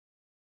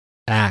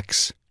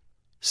Acts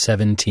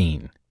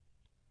 17.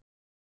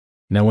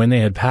 Now when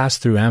they had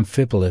passed through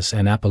Amphipolis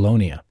and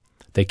Apollonia,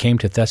 they came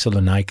to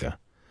Thessalonica,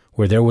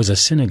 where there was a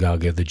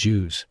synagogue of the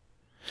Jews.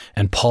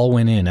 And Paul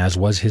went in, as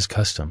was his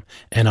custom,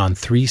 and on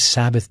 3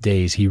 Sabbath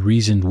days he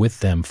reasoned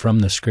with them from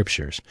the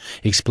Scriptures,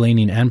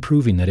 explaining and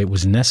proving that it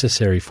was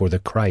necessary for the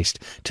Christ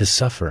to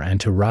suffer and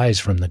to rise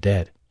from the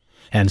dead,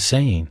 and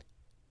saying,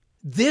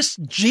 "This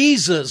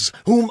Jesus,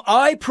 whom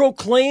I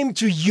proclaim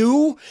to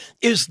you,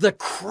 is the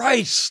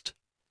Christ."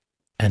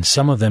 And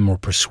some of them were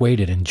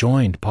persuaded and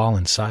joined Paul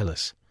and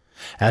Silas,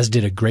 as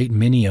did a great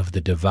many of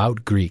the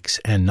devout Greeks,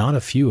 and not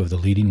a few of the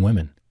leading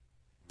women.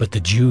 But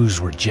the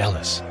Jews were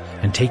jealous,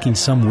 and taking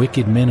some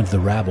wicked men of the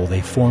rabble,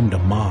 they formed a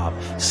mob,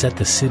 set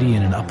the city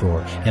in an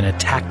uproar, and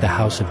attacked the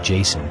house of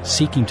Jason,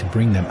 seeking to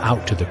bring them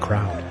out to the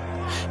crowd.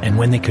 And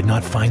when they could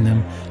not find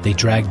them, they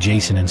dragged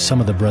Jason and some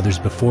of the brothers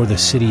before the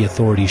city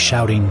authorities,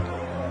 shouting,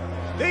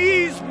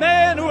 "These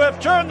men who have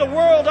turned the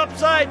world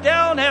upside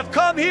down have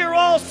come here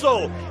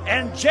also,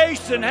 and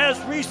Jason has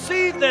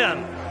received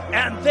them,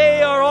 and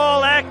they are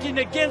all acting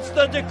against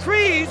the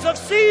decrees of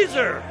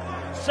Caesar,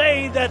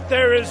 saying that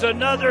there is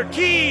another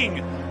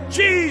king,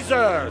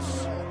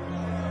 Jesus."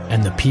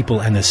 And the people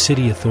and the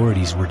city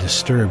authorities were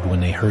disturbed when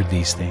they heard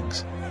these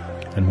things.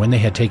 And when they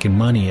had taken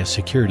money as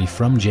security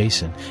from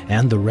Jason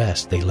and the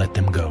rest, they let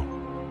them go.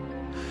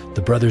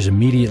 The brothers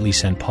immediately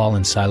sent Paul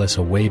and Silas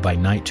away by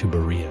night to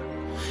Berea.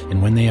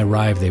 And when they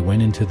arrived, they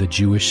went into the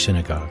Jewish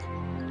synagogue.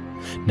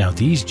 Now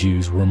these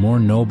Jews were more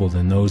noble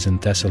than those in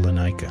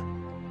Thessalonica.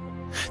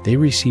 They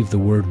received the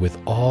word with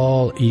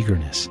all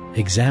eagerness,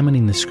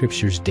 examining the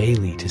Scriptures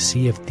daily to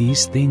see if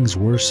these things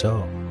were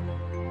so.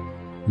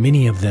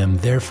 Many of them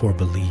therefore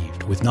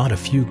believed, with not a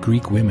few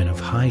Greek women of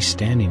high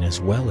standing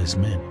as well as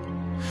men.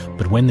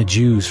 But when the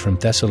Jews from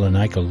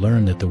Thessalonica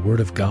learned that the word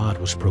of God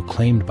was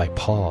proclaimed by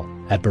Paul,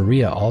 at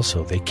Berea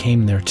also they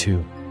came there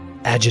too,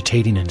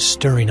 agitating and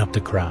stirring up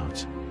the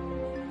crowds.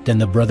 Then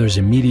the brothers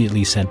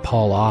immediately sent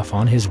Paul off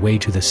on his way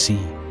to the sea,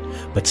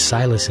 but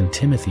Silas and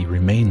Timothy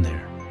remained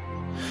there.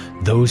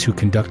 Those who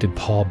conducted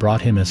Paul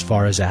brought him as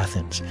far as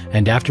Athens,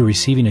 and after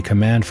receiving a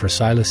command for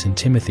Silas and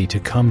Timothy to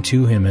come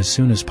to him as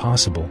soon as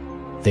possible,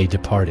 they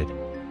departed.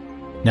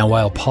 Now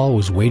while Paul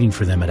was waiting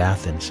for them at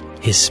Athens,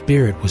 his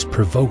spirit was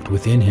provoked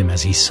within him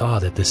as he saw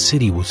that the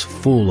city was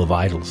full of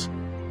idols.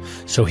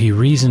 So he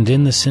reasoned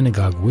in the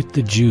synagogue with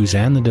the Jews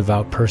and the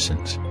devout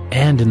persons,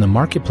 and in the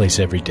marketplace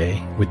every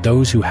day with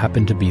those who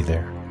happened to be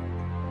there.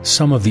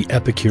 Some of the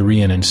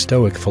Epicurean and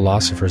Stoic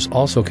philosophers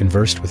also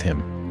conversed with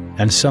him,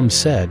 and some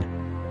said,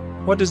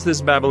 "What does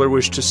this babbler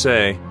wish to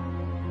say?"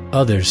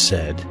 Others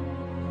said,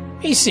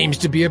 "He seems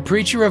to be a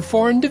preacher of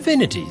foreign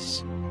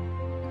divinities,"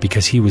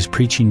 because he was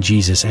preaching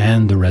Jesus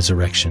and the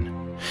resurrection.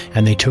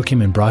 And they took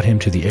him and brought him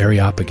to the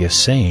Areopagus,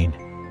 saying,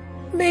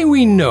 "May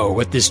we know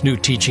what this new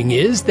teaching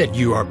is that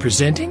you are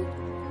presenting?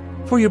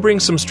 For you bring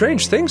some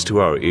strange things to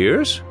our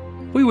ears.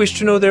 We wish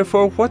to know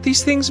therefore what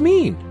these things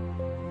mean."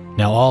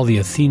 Now all the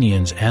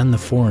Athenians and the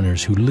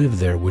foreigners who lived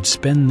there would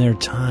spend their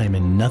time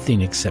in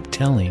nothing except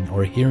telling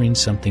or hearing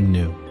something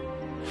new.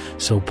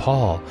 So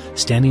Paul,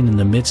 standing in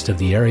the midst of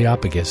the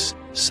Areopagus,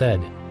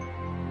 said,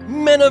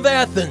 "Men of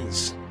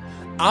Athens,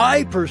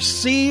 I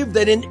perceive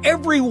that in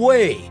every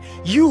way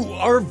you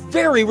are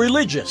very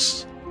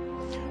religious.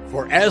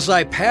 For as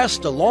I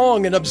passed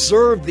along and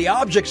observed the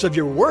objects of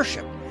your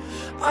worship,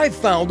 I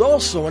found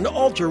also an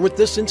altar with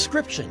this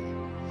inscription,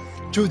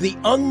 'To the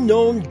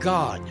unknown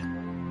God.'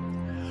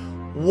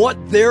 What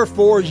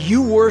therefore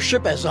you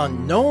worship as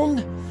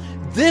unknown,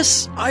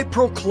 this I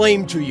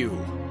proclaim to you.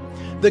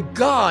 The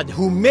God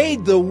who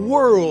made the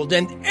world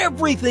and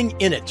everything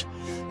in it,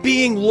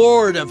 being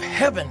Lord of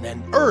heaven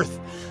and earth,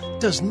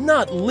 does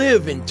not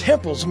live in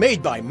temples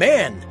made by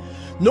man,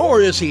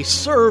 nor is he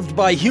served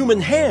by human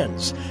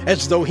hands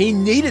as though he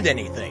needed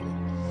anything,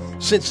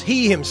 since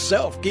he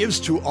himself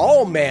gives to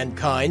all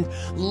mankind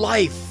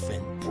life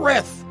and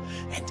breath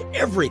and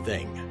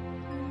everything.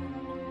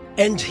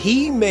 And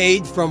he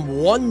made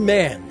from one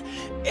man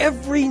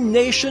every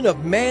nation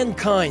of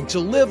mankind to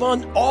live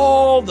on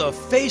all the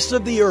face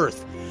of the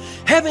earth,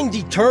 having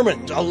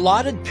determined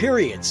allotted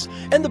periods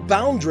and the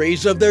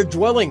boundaries of their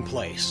dwelling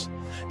place,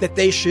 that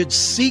they should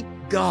seek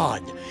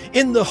God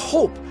in the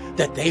hope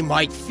that they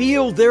might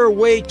feel their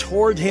way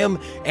toward him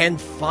and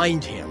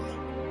find him.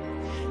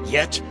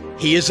 Yet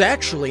he is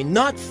actually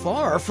not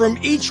far from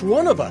each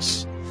one of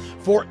us,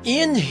 for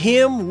in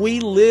him we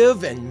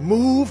live and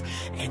move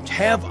and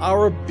have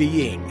our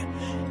being,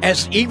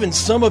 as even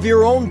some of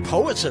your own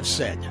poets have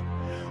said,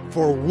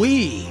 for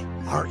we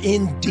are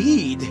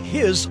indeed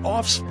his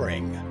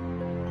offspring.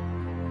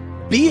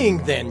 Being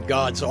then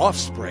God's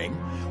offspring,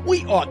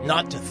 we ought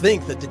not to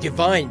think that the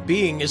divine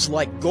being is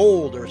like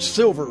gold or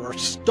silver or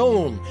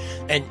stone,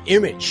 an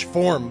image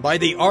formed by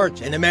the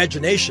art and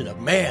imagination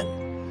of man.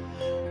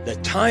 The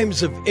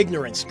times of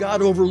ignorance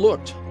God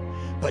overlooked,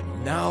 but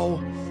now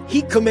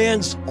he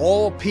commands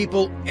all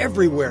people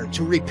everywhere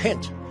to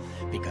repent,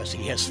 because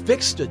he has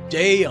fixed a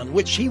day on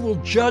which he will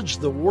judge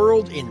the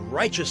world in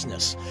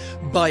righteousness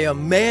by a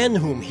man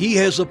whom he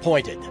has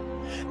appointed.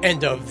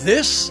 And of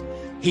this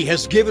he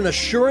has given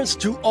assurance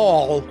to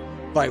all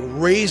by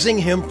raising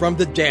him from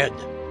the dead."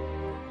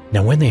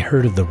 Now when they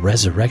heard of the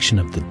resurrection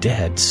of the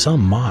dead,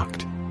 some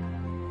mocked.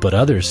 But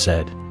others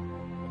said,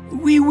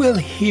 We will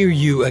hear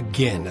you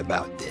again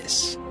about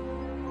this.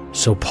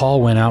 So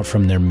Paul went out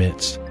from their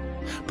midst,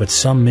 but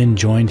some men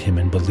joined him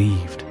and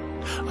believed,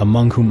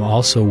 among whom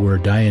also were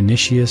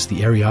Dionysius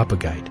the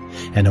Areopagite,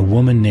 and a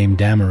woman named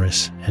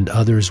Damaris, and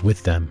others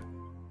with them.